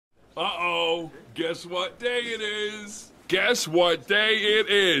Uh-oh, guess what day it is? Guess what day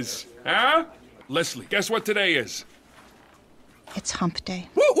it is? Huh? Leslie, guess what today is? It's hump day.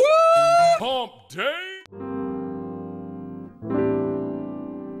 Woo-woo! Hump day?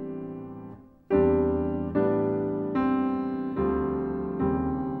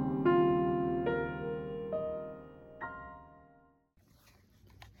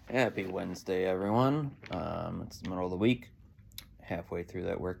 Happy Wednesday, everyone. It's the middle of the week, halfway through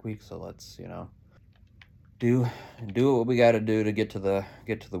that work week, so let's, do what we got to do to get to the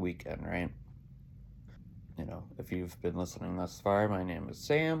weekend, right? If you've been listening thus far, my name is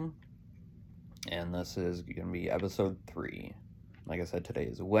Sam, and this is going to be episode 3. Like I said, today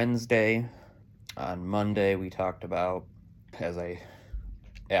is Wednesday. On Monday, we talked about, as I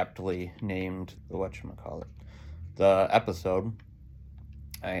aptly named the episode,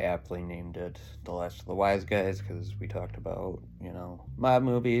 I aptly named it The Last of the Wise Guys because we talked about, mob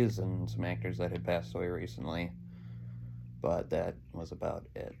movies and some actors that had passed away recently. But that was about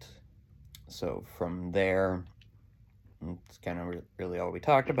it. So from there, it's kind of really all we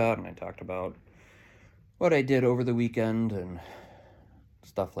talked about. And I talked about what I did over the weekend and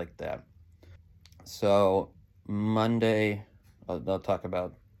stuff like that. So Monday, I'll talk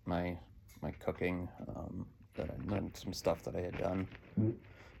about my cooking, some stuff that I had done.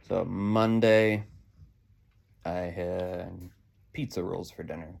 So Monday, I had pizza rolls for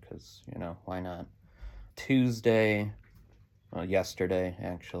dinner because, why not? Tuesday, yesterday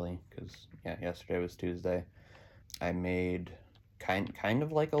actually, because yesterday was Tuesday, I made kind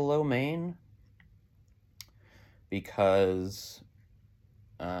of like a lo mein because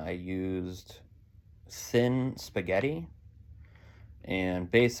I used thin spaghetti, and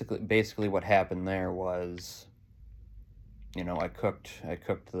basically what happened there was, I cooked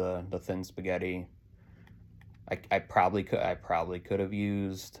the thin spaghetti. I probably could have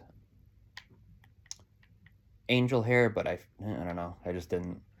used angel hair, but I don't know. I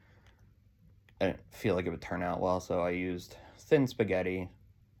didn't feel like it would turn out well, so I used thin spaghetti.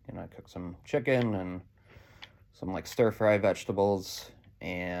 I cooked some chicken and some stir fry vegetables,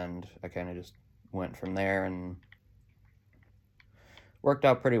 and I kind of just went from there and worked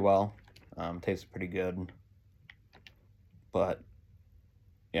out pretty well. Tasted pretty good. But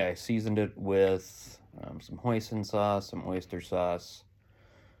yeah, I seasoned it with some hoisin sauce, some oyster sauce,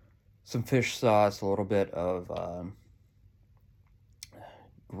 some fish sauce, a little bit of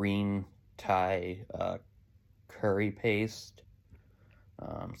green Thai curry paste,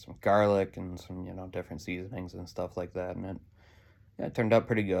 some garlic, and some different seasonings and stuff like that. And it turned out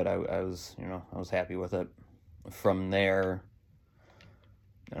pretty good. I was happy with it. From there,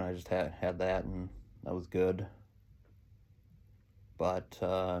 I just had that, and that was good. But,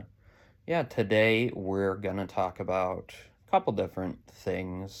 today we're going to talk about a couple different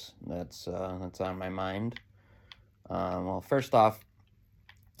things that's on my mind. Well, first off,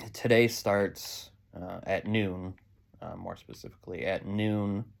 today starts at noon, more specifically at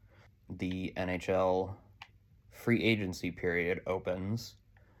noon, the NHL free agency period opens.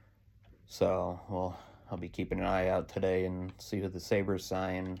 So, I'll be keeping an eye out today and see who the Sabres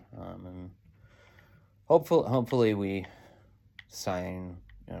sign, and hopefully we sign,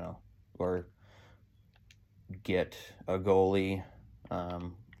 or get a goalie,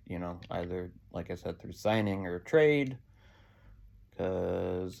 either, like I said, through signing or trade,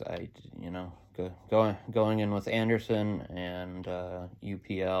 because going in with Anderson and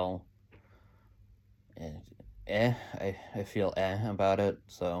UPL, I feel about it,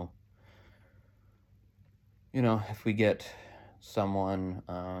 so, if we get someone,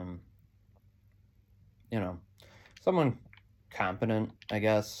 someone competent, I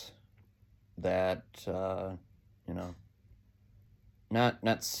guess, that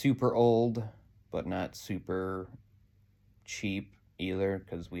not super old, but not super cheap either,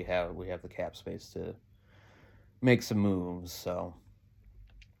 because we have the cap space to make some moves. So,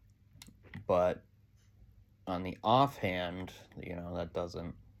 but on the offhand, that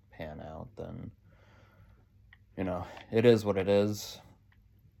doesn't pan out, then it is what it is.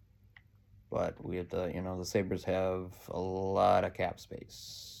 But we have the Sabres have a lot of cap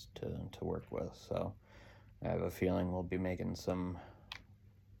space to work with, so I have a feeling we'll be making some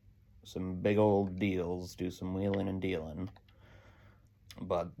big old deals, do some wheeling and dealing.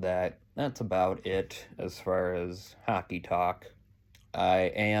 But that's about it as far as hockey talk.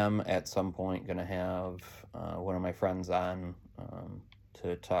 I am at some point going to have one of my friends on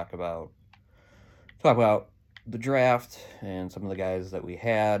to talk about the draft and some of the guys that we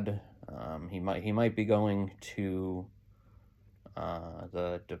had. He might be going to not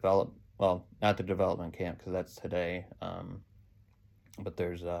the development camp, because that's today. But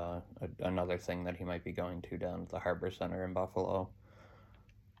there's another thing that he might be going to down at the Harbor Center in Buffalo.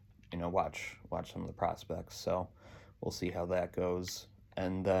 Watch some of the prospects. So we'll see how that goes.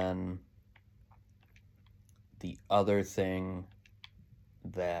 And then the other thing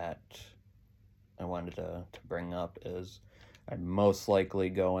that I wanted to bring up is I'm most likely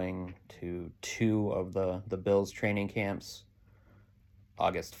going to 2 of the Bills training camps.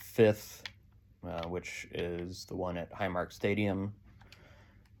 August 5th, which is the one at Highmark Stadium,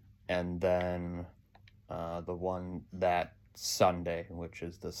 and then the one that Sunday, which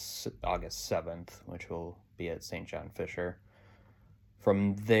is August 7th, which will be at St. John Fisher.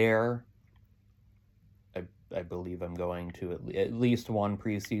 From there, I believe I'm going to at least one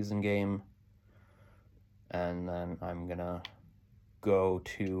preseason game, and then I'm gonna go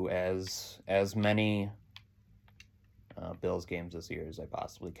to as many Bills games this year as I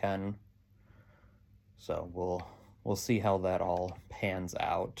possibly can. So we'll see how that all pans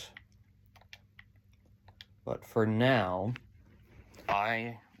out. But for now,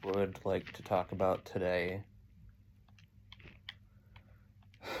 I would like to talk about today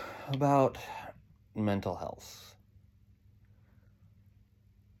about mental health.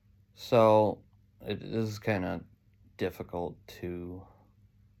 So it is kind of difficult to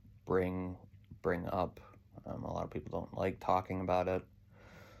bring up. A lot of people don't like talking about it.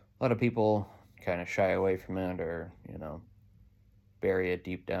 A lot of people kind of shy away from it, or bury it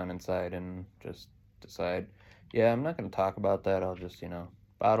deep down inside and just decide, yeah, I'm not going to talk about that. I'll just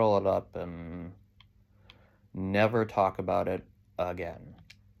bottle it up and never talk about it again.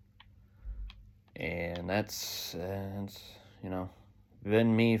 And that's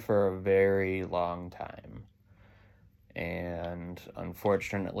been me for a very long time. And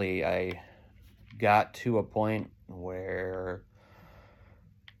unfortunately, I got to a point where,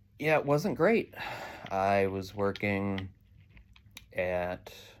 it wasn't great. I was working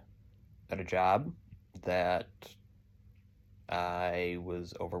at a job that I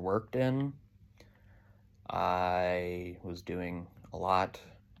was overworked in. I was doing a lot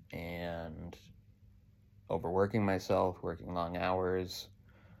and overworking myself, working long hours,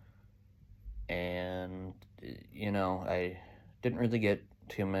 and I didn't really get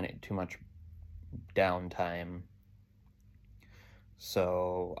too much downtime.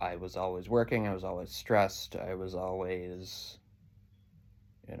 So I was always working, I was always stressed, I was always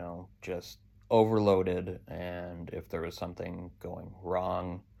just overloaded, and if there was something going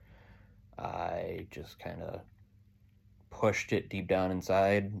wrong, I just kind of pushed it deep down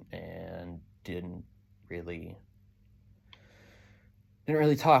inside and didn't really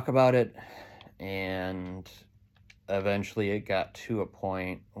talk about it. And eventually it got to a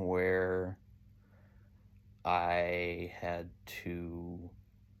point where I had to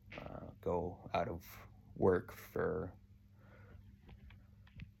go out of work for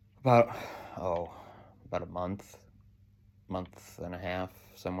about a month and a half,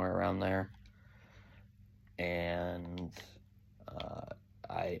 somewhere around there. And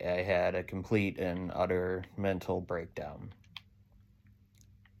I had a complete and utter mental breakdown.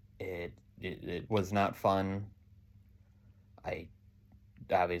 It was not fun. I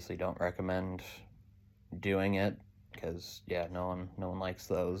obviously don't recommend doing it, because no one likes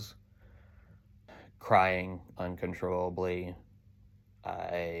those. Crying uncontrollably.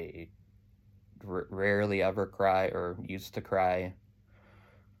 I rarely ever cry, or used to cry.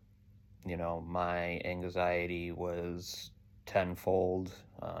 My anxiety was tenfold.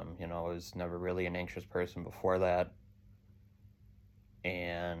 I was never really an anxious person before that,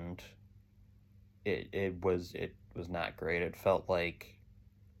 and it was not great. It felt like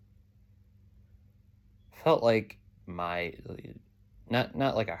my,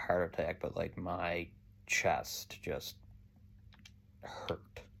 not like a heart attack, but like my chest just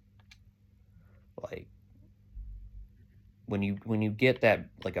hurt. Like when you get that,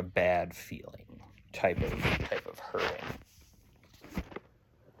 like a bad feeling type of hurting.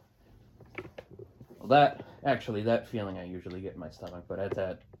 Well, that feeling I usually get in my stomach, but at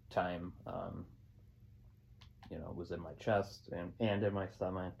that time, it was in my chest and in my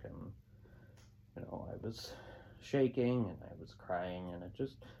stomach, and I was shaking and I was crying, and it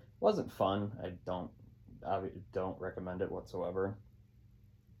just wasn't fun. I don't recommend it whatsoever.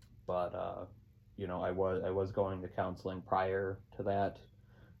 But I was going to counseling prior to that.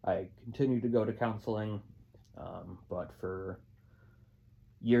 I continued to go to counseling, but for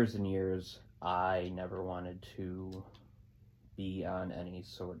years and years, I never wanted to be on any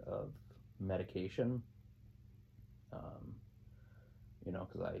sort of medication.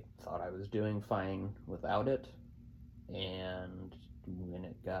 Because I thought I was doing fine without it. And when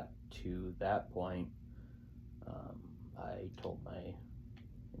it got to that point, I told my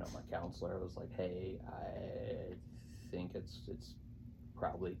my counselor was like, hey, I think it's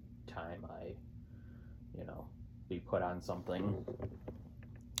probably time I, be put on something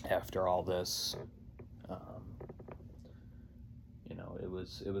after all this.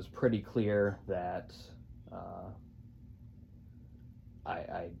 It was pretty clear that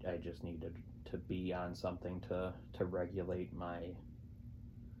I just needed to be on something to regulate my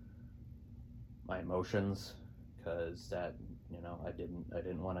emotions, because that, I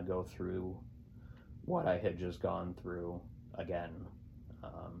didn't want to go through what I had just gone through again.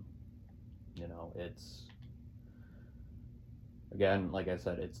 It's, again, like I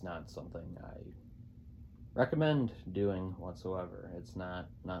said, it's not something I recommend doing whatsoever. It's not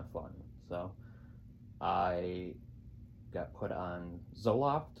fun. So I got put on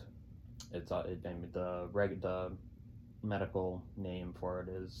Zoloft. The medical name for it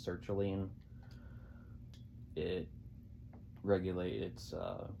is sertraline. It regulates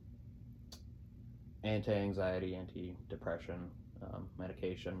anti-anxiety, anti-depression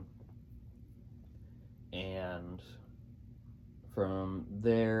medication, and from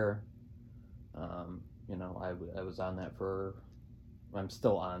there, I was on that I'm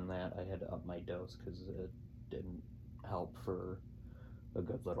still on that. I had to up my dose because it didn't help for a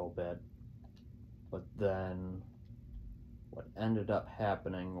good little bit. But then what ended up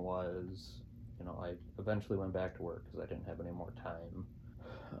happening was, I eventually went back to work because I didn't have any more time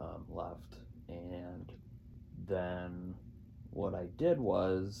left. And then what I did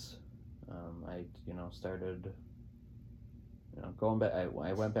was, I started, going back.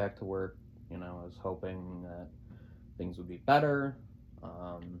 I went back to work. I was hoping that things would be better,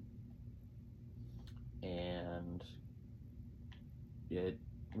 and it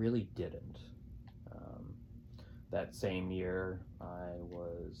really didn't. That same year, I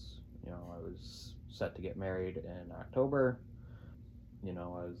was set to get married in October. I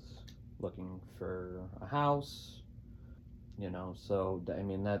was looking for a house. So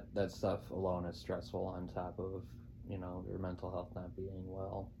that stuff alone is stressful on top of your mental health not being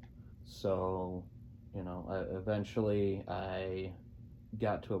well. So eventually I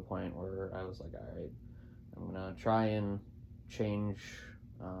got to a point where I was like, all right, I'm gonna try and change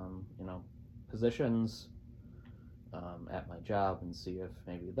positions at my job and see if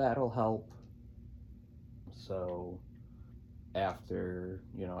maybe that'll help. So after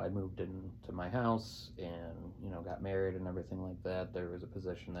I moved into my house and got married and everything like that, there was a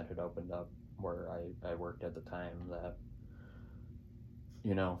position that had opened up where I worked at the time that,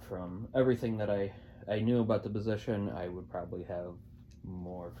 from everything that I knew about the position, I would probably have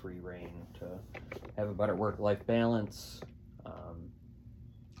more free reign to have a better work-life balance,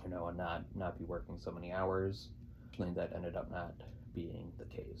 and not be working so many hours. That ended up not being the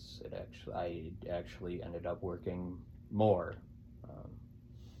case. I actually ended up working more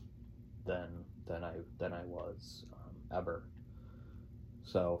than I was ever.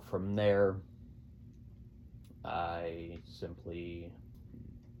 So from there, I simply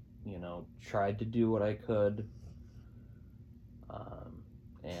tried to do what I could,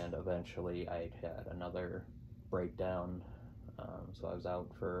 and eventually I had another breakdown. So I was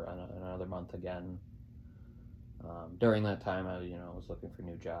out for another month again. During that time, I was looking for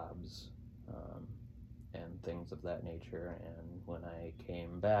new jobs and things of that nature. And when I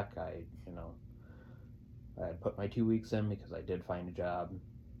came back, I had put my 2 weeks in because I did find a job,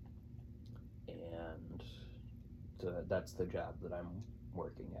 and that's the job that I'm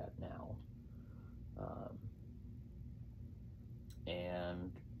working at now.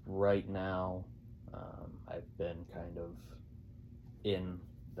 And right now, I've been kind of in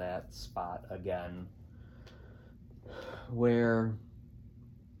that spot again where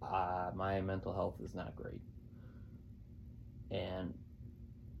my mental health is not great. And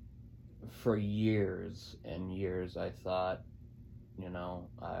for years and years, I thought,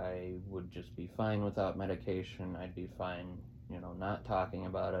 I would just be fine without medication. I'd be fine, not talking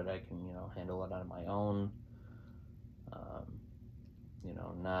about it. I can, handle it on my own.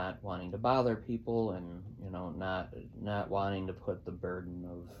 Not wanting to bother people, and not wanting to put the burden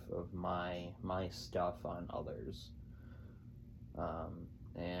of my stuff on others.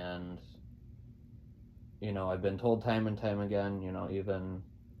 And I've been told time and time again, even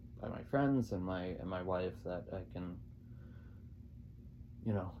by my friends and my wife, that I can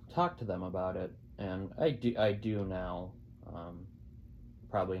talk to them about it, and I do now.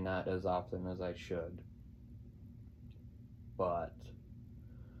 Probably not as often as I should, but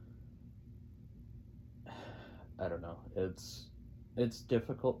I don't know. It's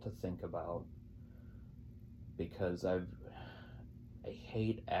difficult to think about because I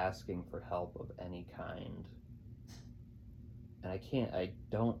hate asking for help of any kind, And I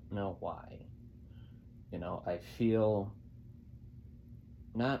don't know why. I feel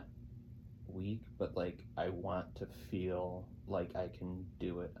not weak, but like I want to feel like I can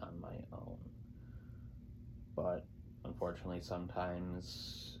do it on my own. But unfortunately,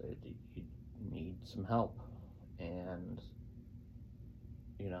 sometimes you need some help, and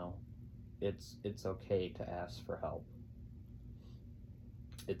it's okay to ask for help.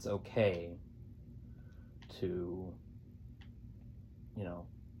 It's okay to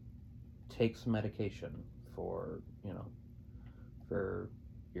take some medication for for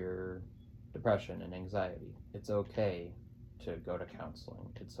your depression and anxiety. It's okay to go to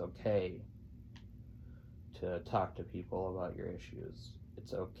counseling. It's okay to talk to people about your issues.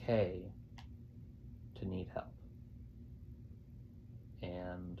 It's okay to need help.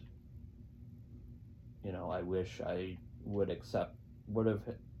 And I wish I would have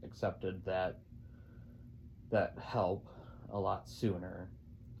accepted that help a lot sooner,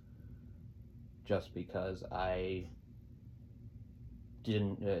 just because I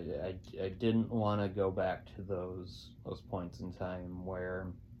didn't want to go back to those points in time where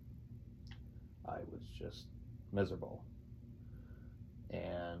I was just miserable.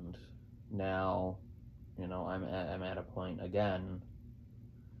 And now, I'm at a point again,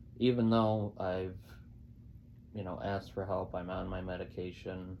 even though I've asked for help, I'm on my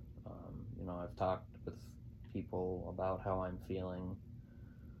medication. I've talked with people about how I'm feeling.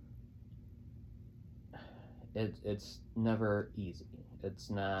 It's never easy. It's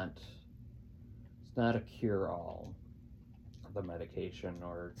not a cure-all, the medication,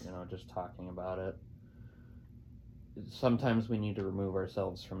 or just talking about it. Sometimes we need to remove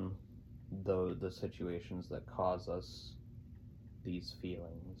ourselves from the situations that cause us these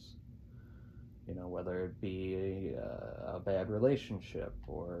feelings. Whether it be a bad relationship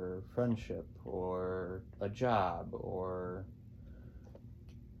or friendship or a job or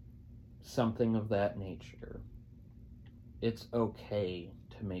something of that nature. It's okay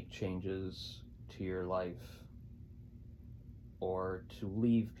to make changes to your life or to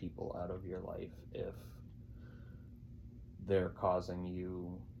leave people out of your life if they're causing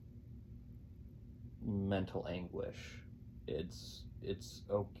you mental anguish. It's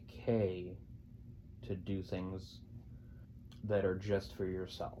okay to do things that are just for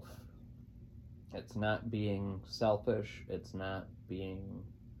yourself. It's not being selfish. It's not being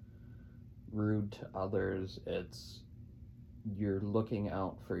rude to others. You're looking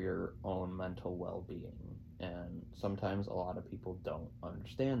out for your own mental well-being. And sometimes a lot of people don't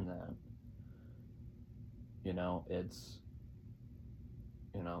understand that.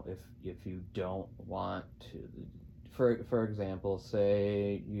 If you don't want to, for example,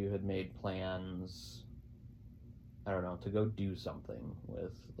 say you had made plans, I don't know, to go do something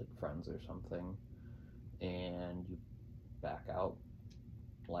with like friends or something, and you back out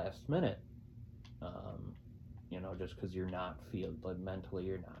last minute, just because you're not mentally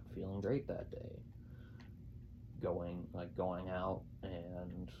you're not feeling great that day. Going out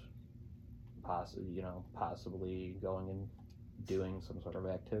and possibly going and doing some sort of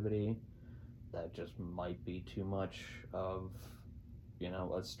activity that just might be too much of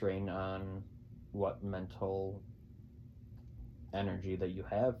a strain on what mental energy that you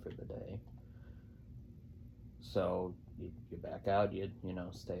have for the day. So you back out, you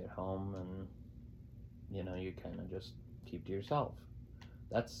stay at home, and you kind of just keep to yourself.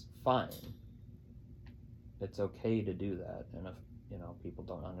 That's fine. It's okay to do that, and if people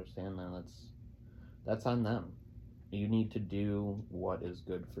don't understand that, that's on them. You need to do what is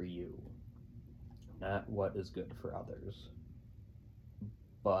good for you, not what is good for others.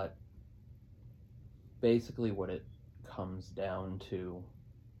 But basically what it comes down to,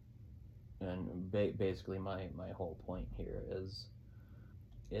 and basically my whole point here is,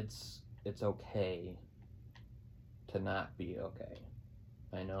 it's okay to not be okay.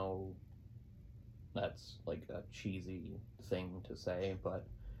 I know that's like a cheesy thing to say, but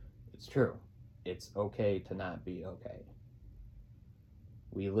it's true. It's okay to not be okay.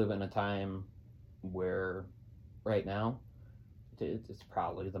 We live in a time where, right now, it's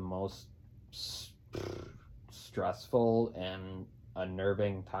probably the most stressful and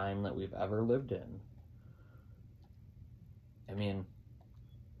unnerving time that we've ever lived in. I mean,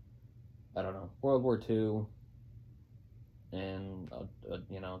 I don't know, World War II, and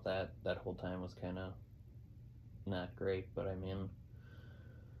that whole time was kind of not great, but I mean,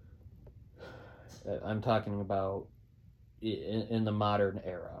 I'm talking about in the modern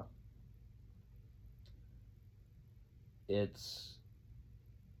era. It's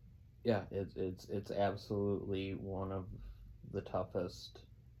absolutely one of the toughest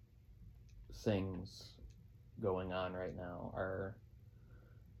things going on right now. Our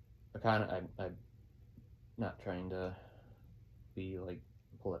economy, I'm not trying to be like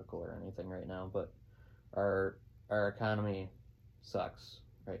political or anything right now, but our economy sucks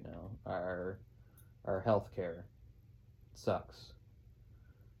right now. Our healthcare sucks.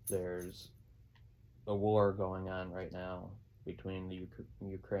 There's a war going on right now between the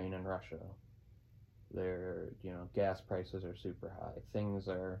Ukraine and Russia. Gas prices are super high. Things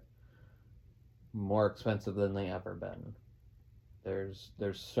are more expensive than they ever been. There's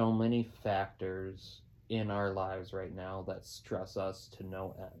so many factors in our lives right now that stress us to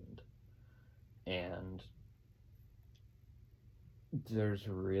no end. And there's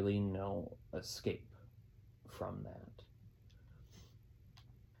really no escape from that.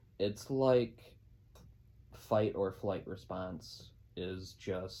 It's like fight or flight response is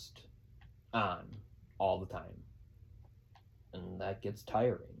just on all the time. And that gets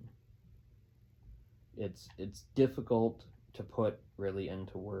tiring. It's difficult to put really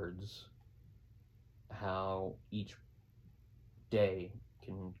into words how each day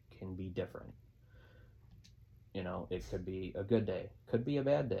can be different. It could be a good day, could be a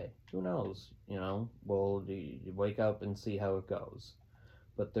bad day. Who knows? Well, you wake up and see how it goes.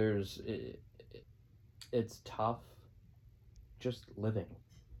 But it's tough just living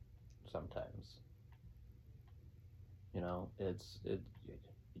sometimes. You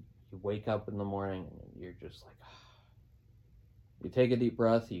wake up in the morning and you're just like, you take a deep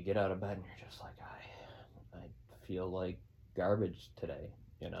breath, you get out of bed and you're just like, I feel like garbage today,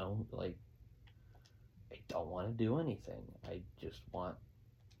 like I don't want to do anything. I just want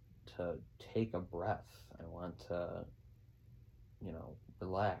to take a breath. I want to,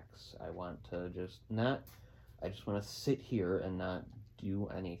 relax. I want to I just want to sit here and not do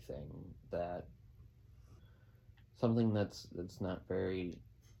anything something that's not very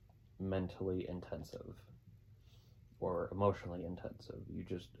mentally intensive or emotionally intensive.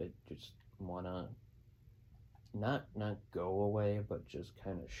 I just want to not go away, but just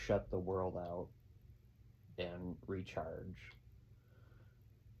kind of shut the world out and recharge.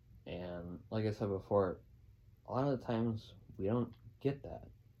 And like I said before, a lot of the times we don't get that.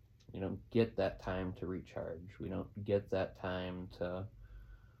 We don't get that time to recharge. We don't get that time to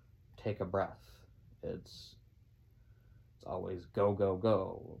take a breath. It's always go, go,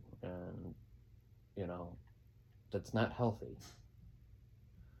 go. And, that's not healthy.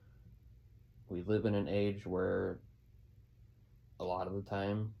 We live in an age where a lot of the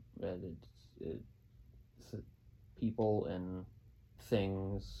time people and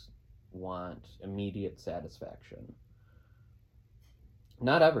things want immediate satisfaction.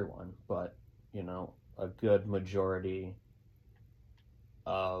 Not everyone, but a good majority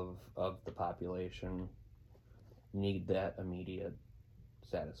of the population need that immediate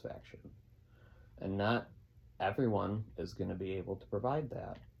satisfaction. And not everyone is going to be able to provide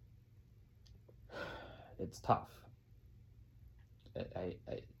that. It's tough.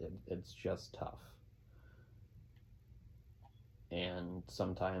 It's just tough. And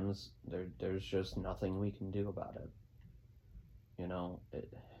sometimes there's just nothing we can do about it.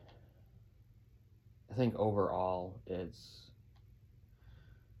 I think overall it's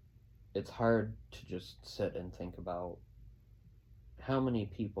hard to just sit and think about how many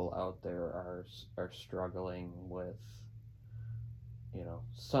people out there are struggling with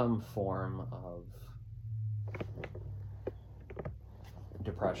some form of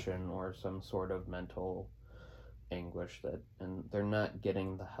depression or some sort of mental anguish and they're not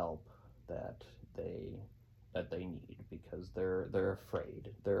getting the help that they need because they're afraid.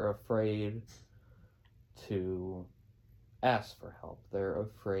 They're afraid to ask for help. They're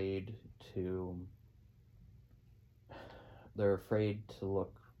afraid to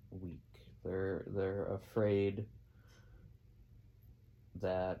look weak. They're afraid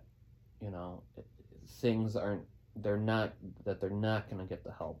that they're not going to get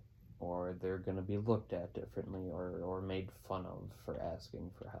the help, or they're going to be looked at differently or made fun of for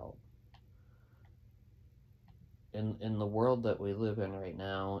asking for help. In the world that we live in right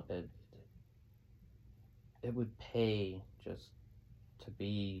now, it would pay just to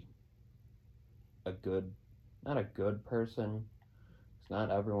be not a good person. It's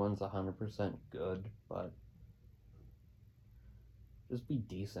not everyone's 100% good, but just be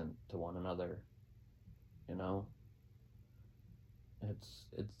decent to one another. It's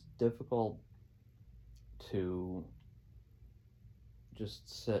difficult to just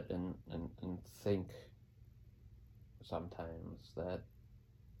sit and think sometimes that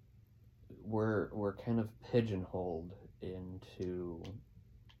we're kind of pigeonholed into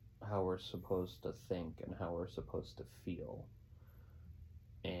how we're supposed to think and how we're supposed to feel.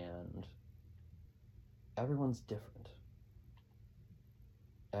 And everyone's different.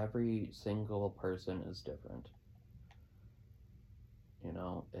 Every single person is different. You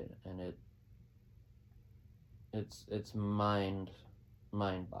know, it's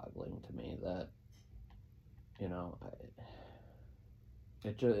mind-boggling to me that, you know,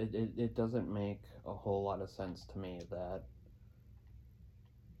 it doesn't make a whole lot of sense to me that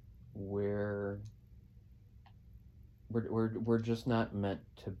we're just not meant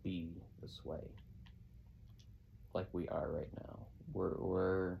to be this way, like we are right now.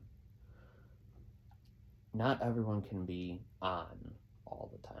 We're not everyone can be on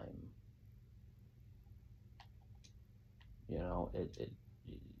all the time. You know,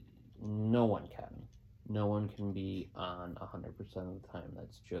 no one can. No one can be on 100% of the time.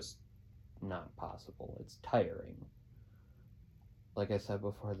 That's just not possible. It's tiring. Like I said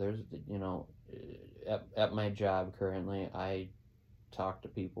before, there's, you know, at my job currently, I talk to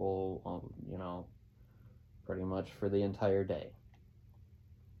people, you know, pretty much for the entire day.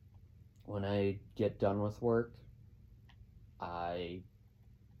 When I get done with work, I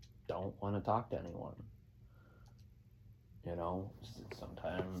don't want to talk to anyone. You know,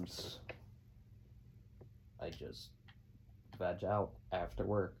 sometimes I just veg out after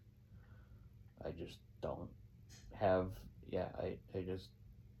work. I just don't have, I just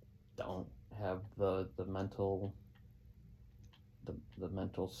don't have the mental, the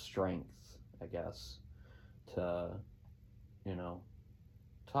mental strength, I guess, to, you know,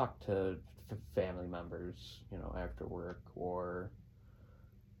 talk to family members, you know, after work, or,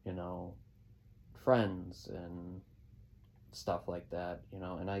 you know, friends and stuff like that, you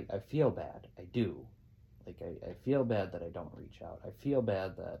know, and I feel bad. I do. Like, I feel bad that I don't reach out. I feel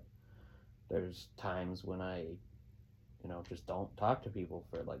bad that there's times when I, you know, just don't talk to people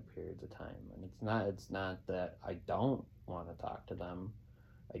for, like, periods of time. And it's not that I don't want to talk to them.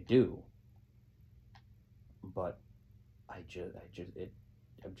 I do. But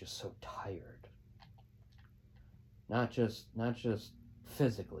I'm just so tired. Not just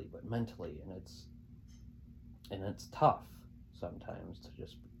physically, but mentally, and it's tough sometimes to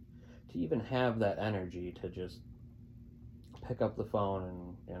even have that energy to just pick up the phone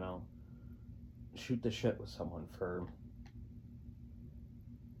and, you know, shoot the shit with someone for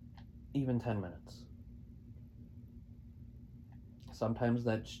even 10 minutes. Sometimes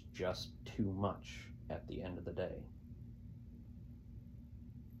that's just too much at the end of the day.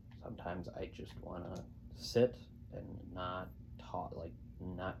 Sometimes I just want to sit and not talk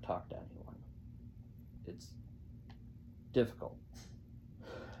to anyone. It's difficult.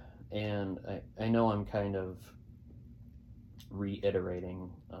 And I know I'm kind of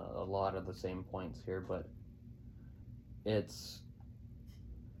reiterating a lot of the same points here, but it's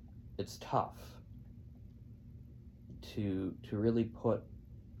tough to really put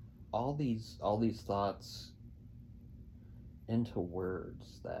all these thoughts into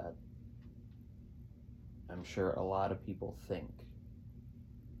words that I'm sure a lot of people think.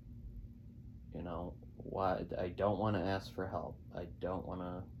 You know, why I don't want to ask for help. I don't want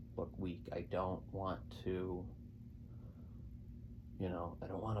to look weak. I don't want to, you know, I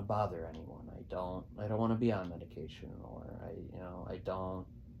don't want to bother anyone. I don't want to be on medication, or I don't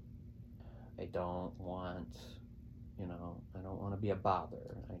want, you know, I don't want to be a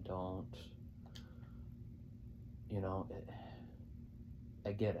bother. I don't, you know,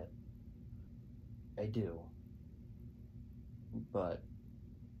 I get it. I do. But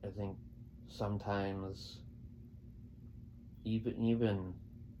I think sometimes even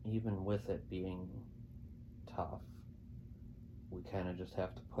with it being tough, we kind of just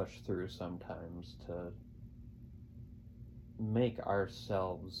have to push through sometimes to make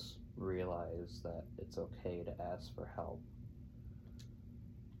ourselves realize that it's okay to ask for help.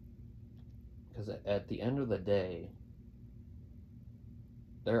 Because at the end of the day,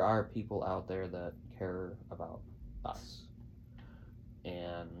 there are people out there that care about us,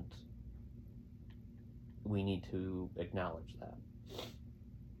 and we need to acknowledge that.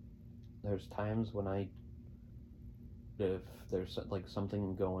 There's times when if there's like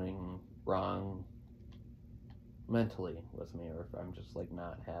something going wrong mentally with me, or if I'm just like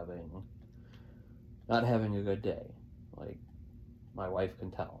not having a good day, like my wife can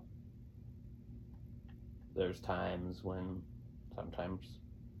tell. There's times when sometimes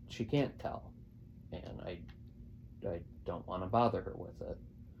she can't tell, and I don't want to bother her with it,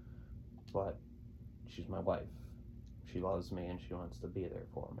 but she's my wife. She loves me and she wants to be there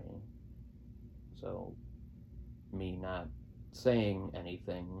for me. So me not saying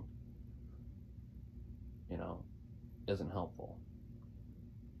anything, you know, isn't helpful.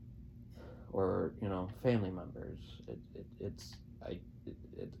 Or, you know, family members.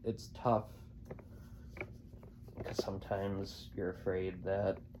 It's tough because sometimes you're afraid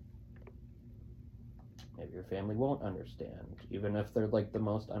that maybe your family won't understand, even if they're like the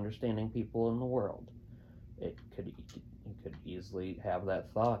most understanding people in the world. You could easily have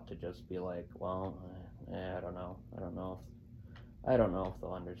that thought to just be like, well, I don't know. I don't know if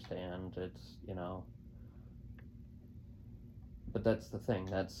they'll understand. It's, but that's the thing.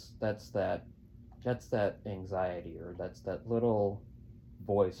 That's that anxiety, or that's that little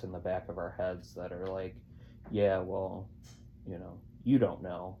voice in the back of our heads that are like, yeah, well, you don't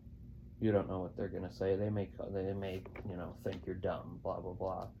know. You don't know what they're gonna say. They may think you're dumb, blah blah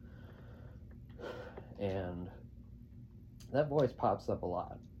blah. And that voice pops up a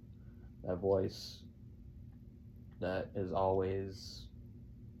lot. That voice that is always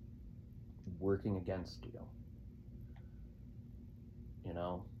working against you.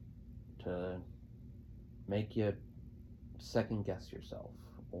 To make you second guess yourself,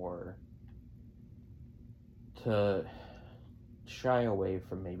 or to shy away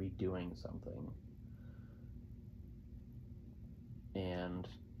from maybe doing something. And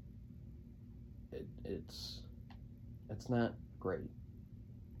it's not great.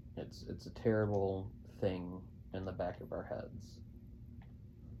 It's a terrible thing in the back of our heads.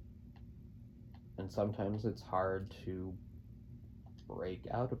 And sometimes it's hard to break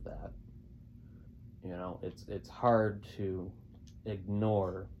out of that. It's hard to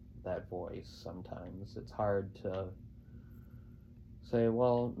ignore that voice sometimes. It's hard to say,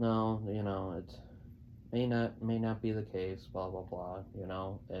 well, no, it may not be the case, blah blah blah,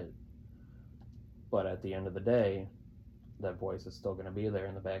 but at the end of the day, that voice is still going to be there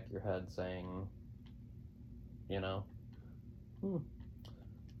in the back of your head saying,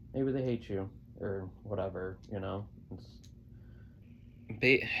 maybe they hate you, or whatever,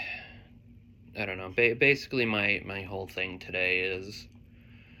 I don't know. Basically, my whole thing today is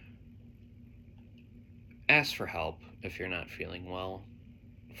ask for help if you're not feeling well.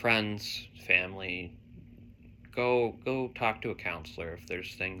 Friends, family, go talk to a counselor if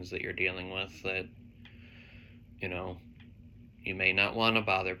there's things that you're dealing with that you may not want to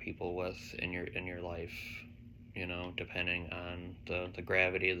bother people with in your life, depending on the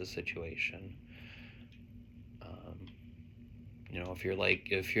gravity of the situation. If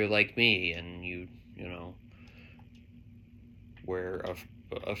you're like me and you were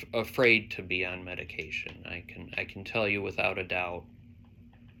afraid to be on medication, I can tell you without a doubt,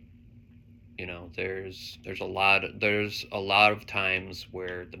 there's a lot of times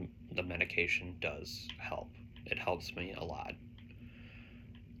where the medication does help. It helps me a lot.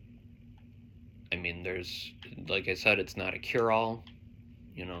 I mean, like I said, it's not a cure-all.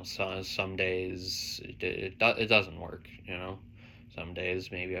 Some days it doesn't work. Some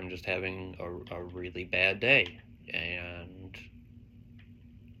days maybe I'm just having a really bad day, and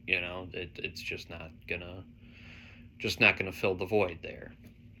it's just not gonna fill the void there.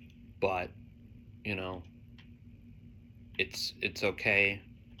 But it's okay.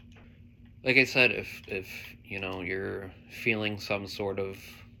 Like I said, if you're feeling some sort of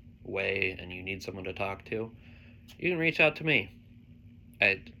way and you need someone to talk to, you can reach out to me.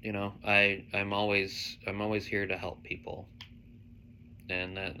 I'm always here to help people.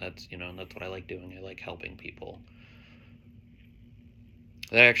 And that's what I like doing. I like helping people.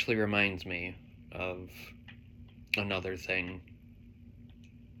 That actually reminds me of another thing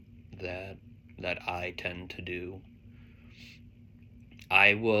that I tend to do.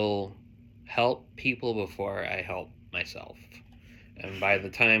 I will help people before I help myself. And by the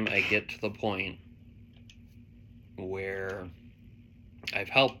time I get to the point where I've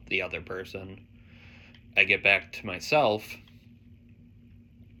helped the other person, I get back to myself,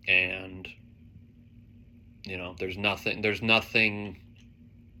 and there's nothing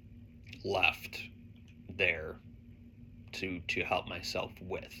left there to help myself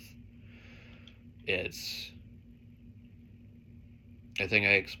with. I think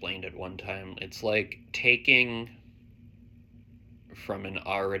I explained it one time. It's like taking from an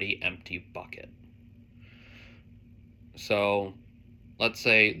already empty bucket. So let's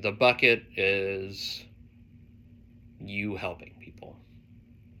say the bucket is you helping people.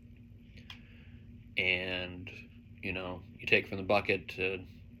 And, you take from the bucket to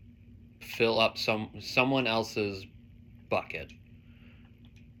fill up someone else's bucket.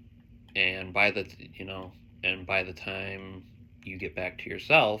 And by the time you get back to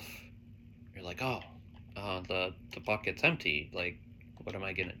yourself, you're like, the bucket's empty. Like, what am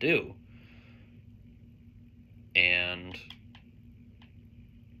I gonna do? And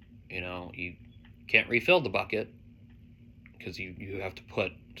you can't refill the bucket because you have to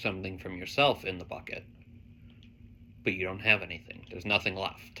put something from yourself in the bucket, but you don't have anything. There's nothing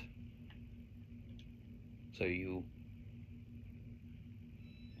left. So you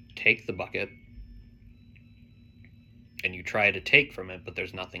take the bucket and you try to take from it, but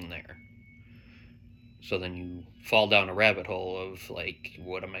there's nothing there. So then you fall down a rabbit hole of, like,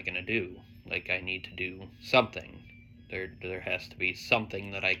 what am I going to do? Like, I need to do something. There has to be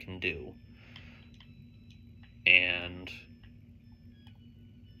something that I can do. And,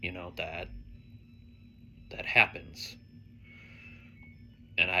 you know, that happens.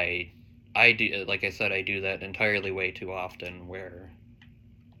 And I do, like I said, I do that entirely way too often, where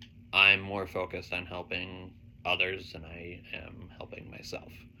I'm more focused on helping others than I am helping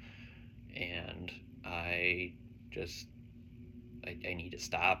myself. And I need to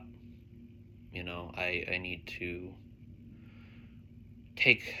stop. You know, I need to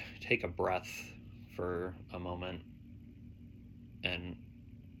take a breath for a moment and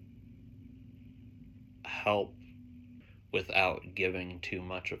help without giving too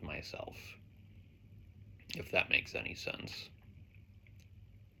much of myself, if that makes any sense.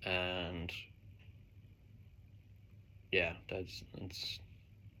 And yeah, it's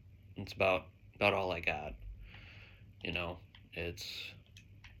about all I got. You know, it's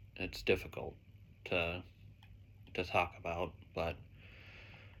difficult to talk about, but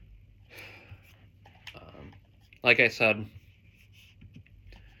like I said,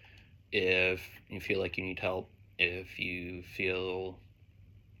 if you feel like you need help, if you feel,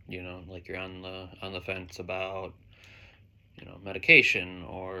 you know, like you're on the fence about, you know, medication,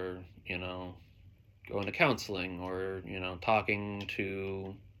 or, you know, going to counseling, or, you know, talking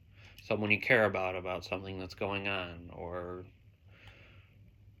to someone you care about something that's going on, or,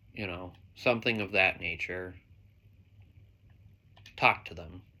 you know, something of that nature, talk to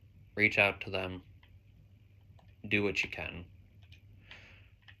them, reach out to them, do what you can,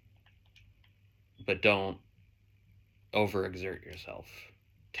 but don't overexert yourself.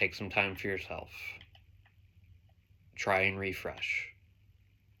 Take some time for yourself. Try and refresh.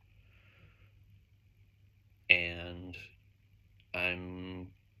 And I'm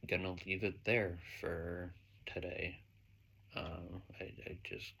gonna leave it there for today. I'm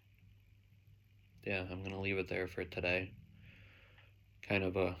gonna leave it there for today. Kind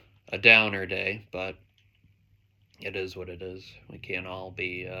of a downer day, but it is what it is. We can't all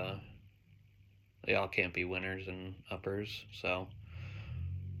be, they all can't be winners and uppers, so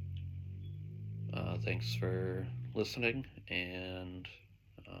thanks for listening, and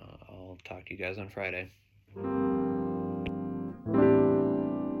I'll talk to you guys on Friday.